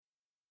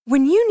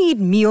When you need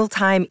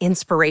mealtime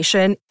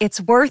inspiration,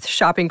 it's worth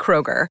shopping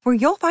Kroger, where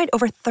you'll find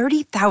over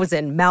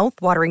 30,000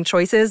 mouth-watering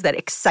choices that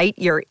excite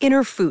your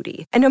inner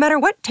foodie. And no matter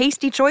what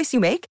tasty choice you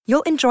make,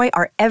 you'll enjoy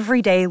our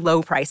everyday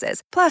low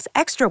prices, plus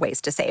extra ways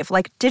to save,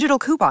 like digital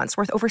coupons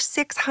worth over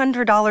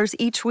 $600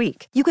 each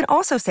week. You can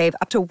also save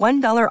up to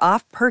 $1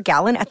 off per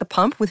gallon at the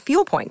pump with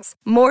fuel points.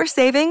 More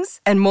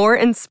savings and more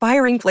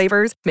inspiring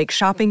flavors make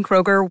shopping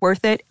Kroger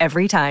worth it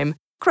every time.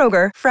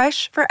 Kroger,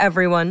 fresh for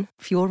everyone.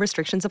 Fuel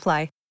restrictions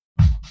apply.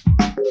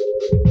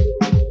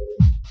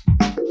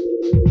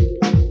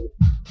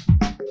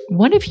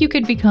 What if you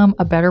could become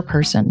a better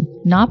person,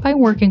 not by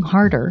working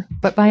harder,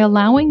 but by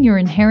allowing your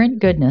inherent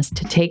goodness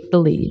to take the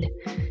lead?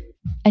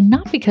 And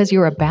not because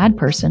you're a bad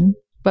person,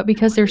 but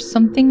because there's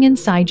something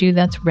inside you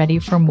that's ready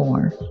for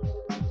more.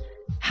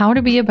 How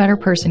to Be a Better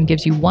Person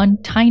gives you one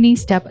tiny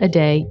step a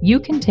day you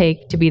can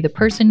take to be the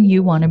person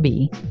you want to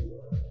be.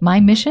 My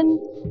mission?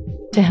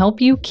 To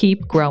help you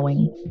keep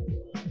growing.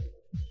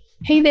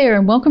 Hey there,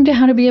 and welcome to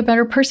How to Be a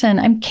Better Person.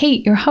 I'm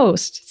Kate, your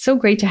host. So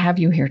great to have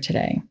you here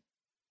today.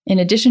 In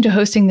addition to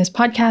hosting this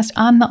podcast,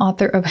 I'm the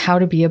author of How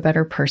to Be a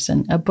Better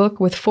Person, a book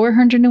with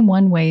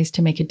 401 ways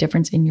to make a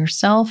difference in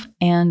yourself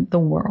and the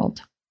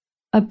world.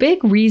 A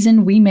big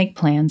reason we make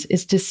plans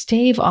is to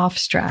stave off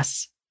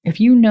stress.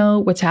 If you know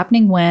what's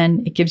happening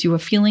when, it gives you a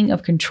feeling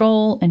of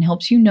control and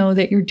helps you know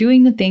that you're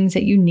doing the things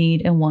that you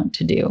need and want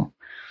to do.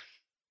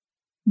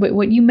 But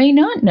what you may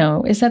not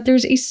know is that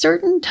there's a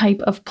certain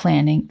type of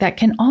planning that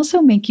can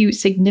also make you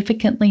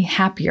significantly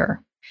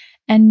happier.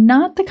 And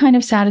not the kind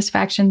of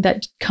satisfaction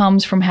that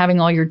comes from having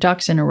all your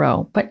ducks in a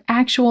row, but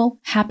actual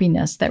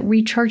happiness that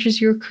recharges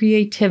your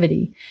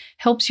creativity,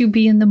 helps you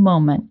be in the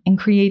moment, and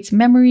creates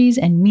memories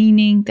and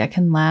meaning that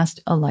can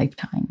last a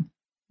lifetime.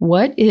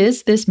 What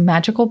is this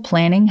magical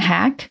planning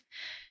hack?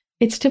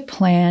 It's to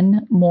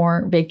plan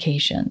more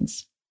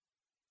vacations.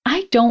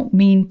 I don't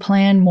mean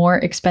plan more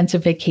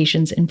expensive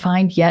vacations and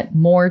find yet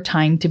more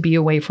time to be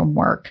away from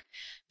work,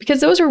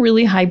 because those are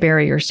really high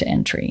barriers to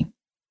entry.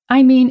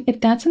 I mean, if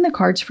that's in the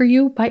cards for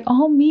you, by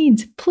all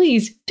means,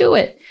 please do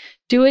it.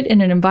 Do it in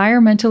an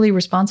environmentally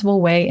responsible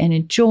way and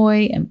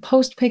enjoy and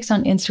post pics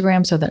on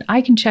Instagram so that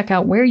I can check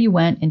out where you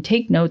went and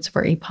take notes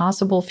for a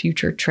possible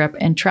future trip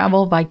and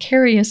travel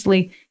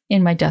vicariously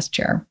in my desk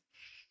chair.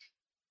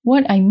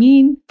 What I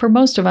mean, for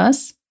most of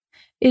us,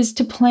 is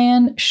to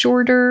plan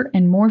shorter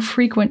and more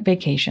frequent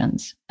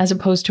vacations, as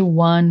opposed to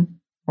one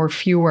or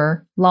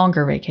fewer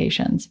longer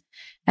vacations.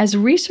 As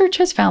research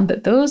has found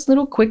that those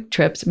little quick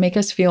trips make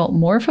us feel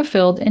more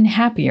fulfilled and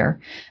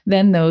happier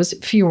than those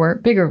fewer,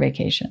 bigger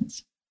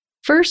vacations.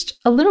 First,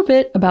 a little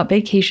bit about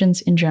vacations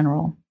in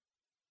general.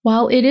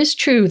 While it is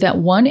true that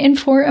 1 in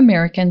 4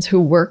 Americans who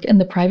work in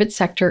the private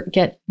sector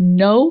get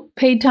no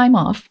paid time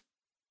off,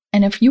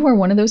 and if you are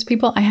one of those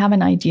people, I have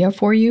an idea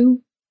for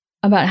you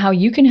about how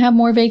you can have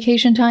more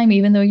vacation time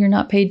even though you're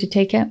not paid to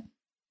take it.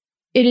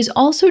 It is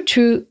also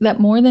true that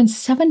more than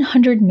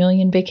 700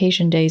 million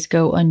vacation days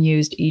go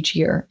unused each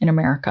year in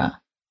America.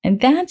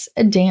 And that's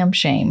a damn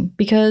shame,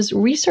 because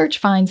research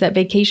finds that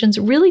vacations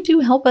really do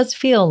help us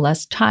feel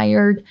less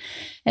tired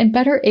and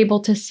better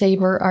able to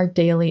savor our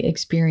daily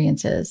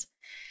experiences.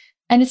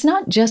 And it's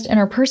not just in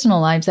our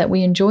personal lives that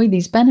we enjoy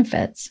these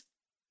benefits.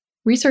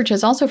 Research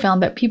has also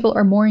found that people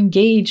are more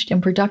engaged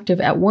and productive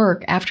at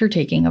work after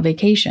taking a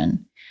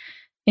vacation.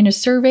 In a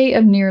survey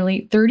of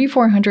nearly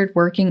 3,400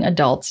 working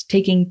adults,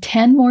 taking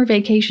 10 more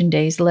vacation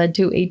days led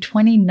to a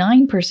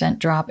 29%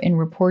 drop in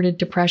reported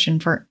depression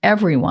for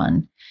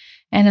everyone,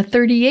 and a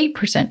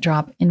 38%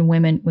 drop in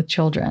women with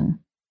children.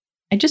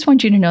 I just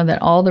want you to know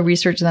that all the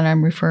research that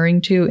I'm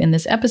referring to in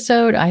this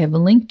episode, I have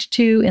linked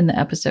to in the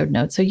episode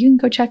notes, so you can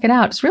go check it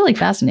out. It's really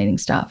fascinating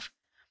stuff.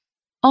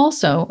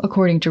 Also,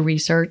 according to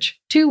research,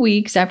 2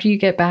 weeks after you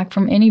get back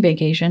from any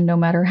vacation, no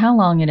matter how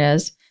long it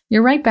is,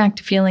 you're right back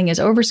to feeling as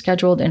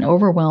overscheduled and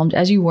overwhelmed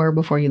as you were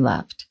before you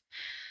left.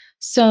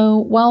 So,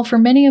 while for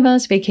many of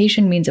us,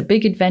 vacation means a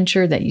big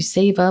adventure that you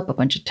save up a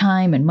bunch of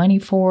time and money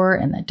for,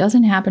 and that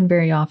doesn't happen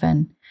very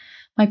often,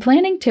 my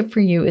planning tip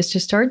for you is to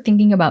start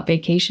thinking about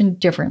vacation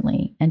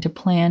differently and to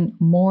plan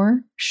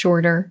more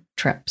shorter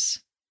trips.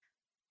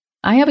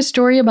 I have a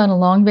story about a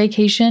long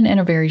vacation and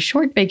a very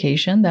short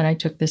vacation that I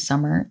took this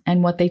summer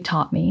and what they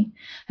taught me,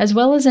 as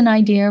well as an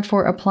idea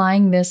for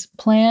applying this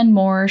plan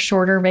more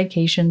shorter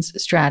vacations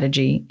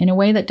strategy in a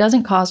way that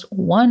doesn't cost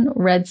 1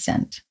 red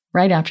cent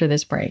right after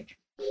this break.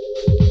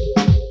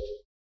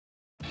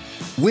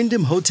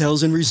 Wyndham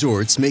Hotels and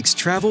Resorts makes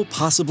travel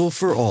possible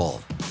for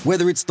all.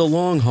 Whether it's the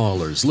long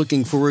haulers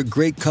looking for a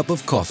great cup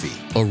of coffee,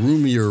 a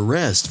roomier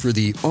rest for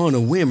the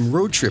on-a-whim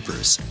road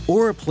trippers,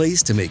 or a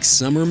place to make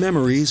summer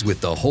memories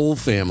with the whole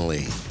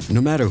family. No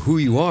matter who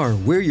you are,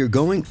 where you're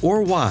going,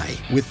 or why,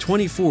 with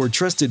 24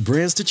 trusted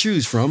brands to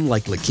choose from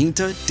like La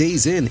Quinta,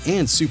 Days Inn,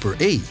 and Super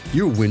 8,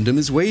 your Wyndham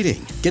is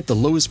waiting. Get the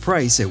lowest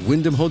price at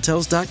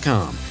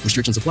wyndhamhotels.com.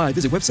 Restrictions apply.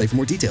 Visit website for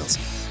more details.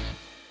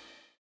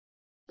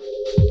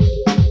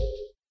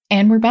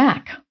 And we're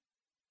back.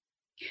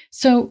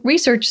 So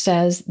research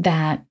says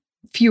that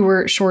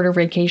fewer, shorter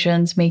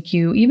vacations make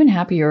you even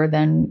happier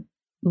than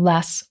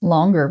less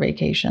longer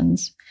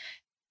vacations.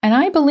 And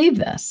I believe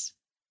this.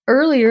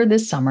 Earlier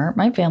this summer,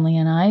 my family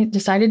and I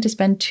decided to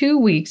spend 2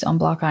 weeks on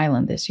Block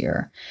Island this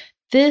year.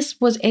 This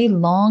was a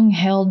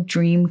long-held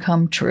dream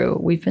come true.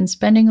 We've been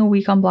spending a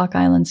week on Block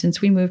Island since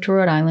we moved to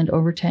Rhode Island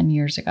over 10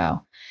 years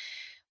ago.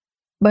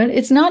 But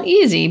it's not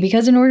easy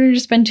because in order to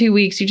spend 2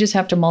 weeks, you just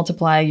have to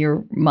multiply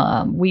your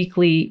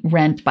weekly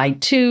rent by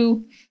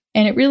 2.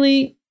 And it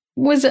really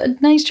was a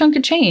nice chunk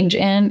of change.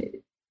 And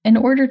in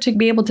order to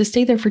be able to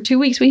stay there for 2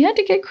 weeks, we had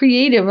to get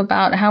creative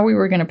about how we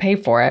were going to pay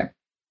for it.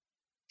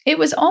 It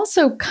was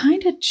also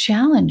kind of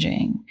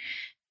challenging.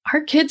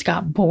 Our kids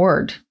got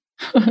bored.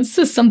 This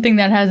is something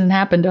that hasn't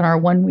happened on our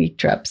 1-week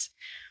trips.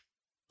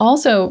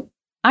 Also,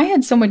 I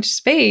had so much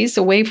space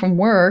away from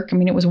work. I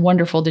mean, it was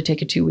wonderful to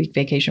take a 2-week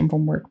vacation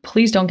from work.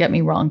 Please don't get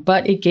me wrong,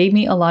 but it gave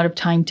me a lot of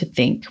time to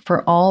think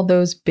for all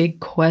those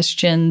big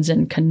questions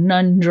and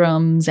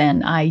conundrums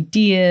and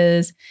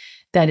ideas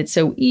that it's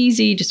so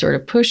easy to sort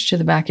of push to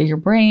the back of your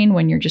brain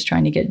when you're just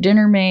trying to get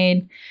dinner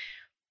made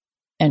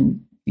and,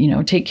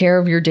 take care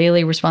of your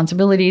daily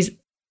responsibilities.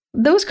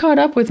 Those caught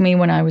up with me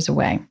when I was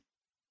away.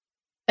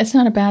 It's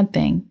not a bad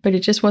thing, but it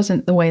just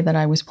wasn't the way that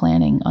I was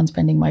planning on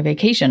spending my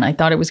vacation. I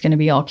thought it was going to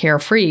be all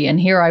carefree. And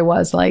here I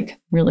was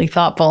really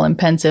thoughtful and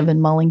pensive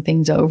and mulling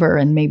things over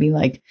and maybe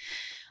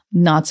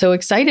not so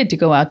excited to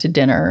go out to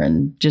dinner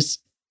and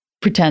just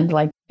pretend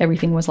like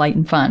everything was light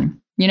and fun,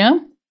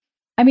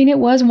 I mean, it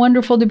was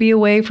wonderful to be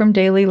away from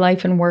daily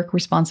life and work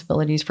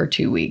responsibilities for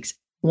 2 weeks.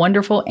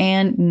 Wonderful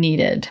and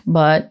needed.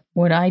 But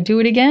would I do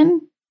it again?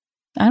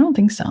 I don't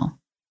think so.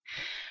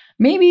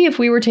 Maybe if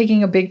we were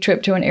taking a big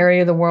trip to an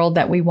area of the world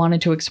that we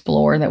wanted to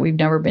explore that we've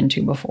never been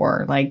to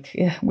before, like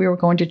we were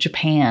going to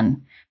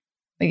Japan,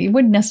 you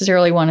wouldn't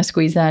necessarily want to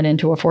squeeze that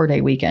into a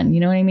 4-day weekend.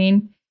 You know what I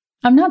mean?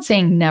 I'm not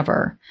saying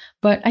never,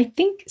 but I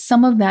think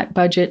some of that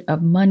budget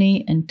of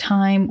money and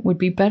time would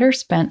be better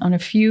spent on a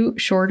few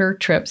shorter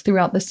trips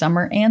throughout the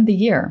summer and the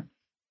year.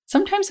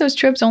 Sometimes those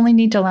trips only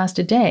need to last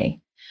a day.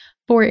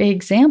 For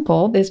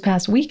example, this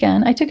past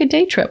weekend, I took a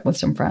day trip with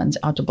some friends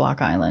out to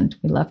Block Island.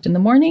 We left in the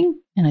morning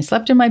and I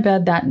slept in my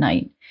bed that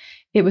night.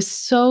 It was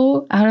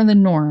so out of the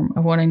norm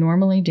of what I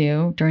normally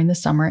do during the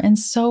summer and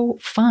so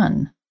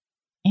fun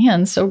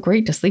and so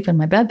great to sleep in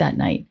my bed that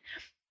night.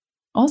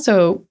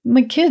 Also,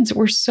 my kids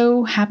were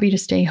so happy to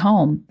stay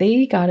home.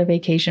 They got a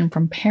vacation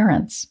from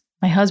parents.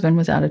 My husband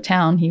was out of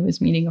town. He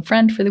was meeting a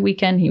friend for the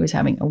weekend. He was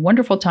having a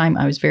wonderful time.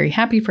 I was very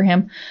happy for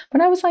him.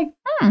 But I was like,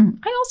 I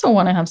also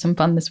want to have some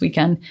fun this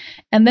weekend.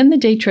 And then the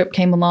day trip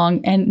came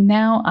along, and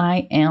now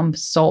I am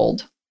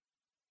sold.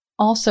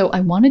 Also,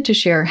 I wanted to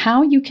share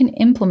how you can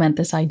implement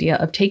this idea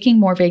of taking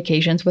more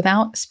vacations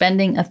without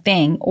spending a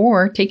thing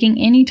or taking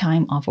any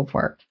time off of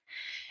work.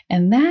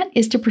 And that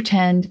is to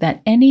pretend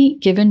that any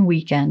given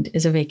weekend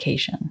is a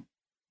vacation.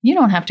 You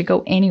don't have to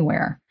go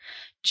anywhere.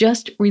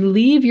 Just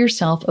relieve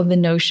yourself of the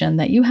notion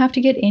that you have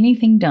to get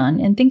anything done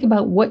and think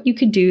about what you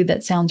could do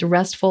that sounds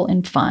restful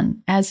and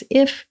fun, as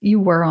if you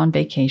were on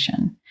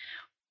vacation.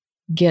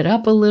 Get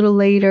up a little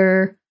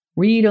later,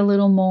 read a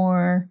little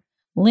more,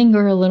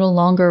 linger a little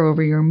longer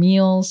over your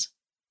meals.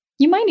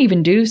 You might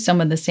even do some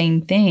of the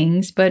same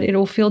things, but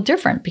it'll feel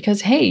different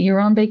because, hey,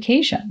 you're on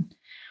vacation.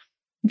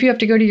 If you have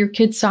to go to your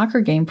kid's soccer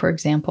game, for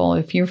example,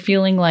 if you're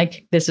feeling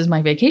like this is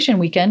my vacation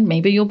weekend,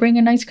 maybe you'll bring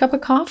a nice cup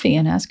of coffee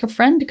and ask a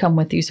friend to come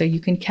with you so you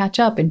can catch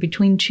up in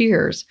between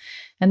cheers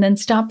and then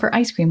stop for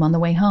ice cream on the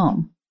way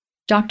home.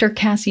 Dr.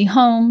 Cassie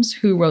Holmes,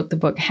 who wrote the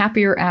book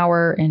Happier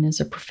Hour and is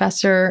a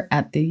professor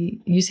at the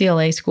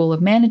UCLA School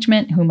of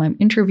Management, whom I'm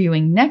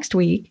interviewing next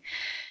week,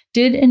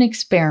 did an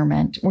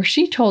experiment where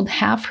she told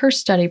half her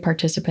study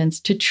participants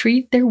to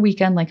treat their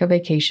weekend like a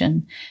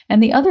vacation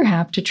and the other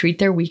half to treat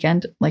their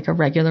weekend like a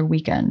regular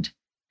weekend.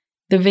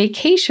 The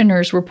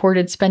vacationers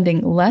reported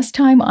spending less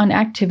time on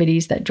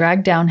activities that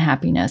drag down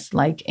happiness,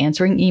 like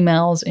answering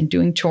emails and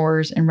doing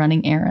chores and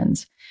running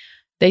errands.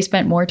 They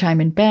spent more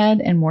time in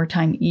bed and more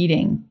time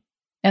eating.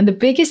 And the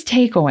biggest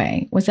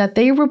takeaway was that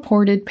they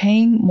reported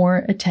paying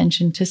more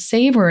attention to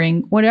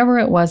savoring whatever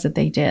it was that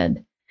they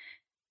did.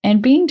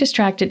 And being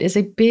distracted is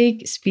a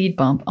big speed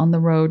bump on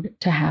the road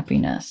to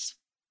happiness.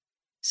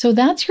 So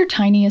that's your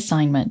tiny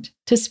assignment,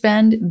 to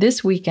spend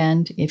this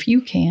weekend, if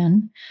you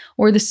can,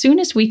 or the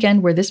soonest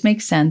weekend where this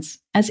makes sense,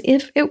 as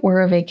if it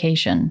were a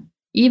vacation,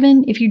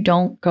 even if you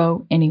don't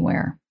go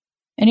anywhere.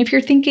 And if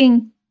you're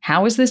thinking,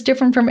 how is this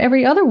different from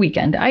every other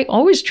weekend? I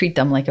always treat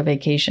them like a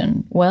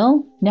vacation.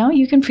 Well, now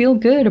you can feel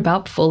good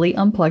about fully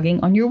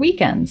unplugging on your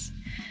weekends.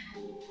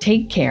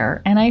 Take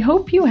care, and I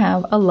hope you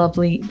have a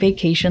lovely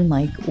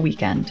vacation-like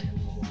weekend.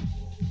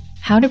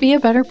 How to Be a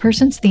Better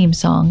Person's theme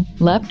song,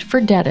 Left for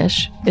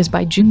Deadish, is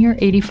by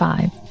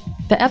Junior85.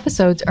 The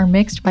episodes are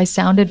mixed by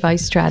Sound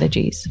Advice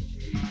Strategies.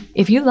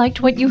 If you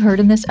liked what you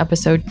heard in this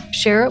episode,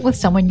 share it with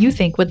someone you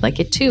think would like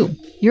it too.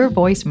 Your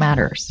voice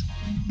matters.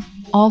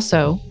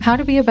 Also, How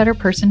to Be a Better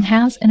Person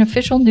has an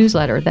official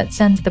newsletter that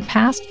sends the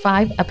past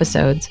 5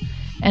 episodes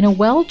and a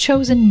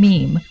well-chosen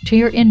meme to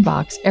your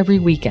inbox every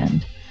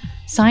weekend.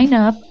 Sign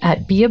up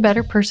at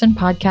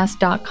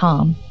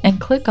beabetterpersonpodcast.com and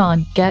click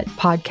on Get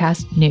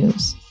Podcast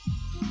News.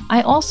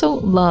 I also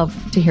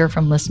love to hear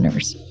from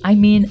listeners. I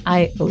mean,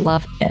 I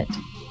love it.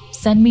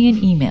 Send me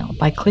an email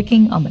by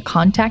clicking on the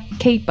Contact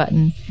Kate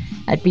button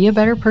at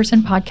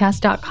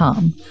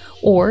beabetterpersonpodcast.com,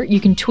 or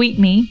you can tweet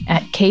me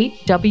at Kate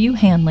W.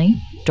 Hanley,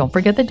 don't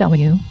forget the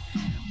W,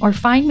 or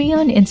find me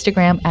on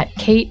Instagram at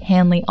Kate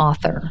Hanley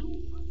Author.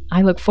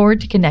 I look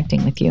forward to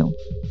connecting with you.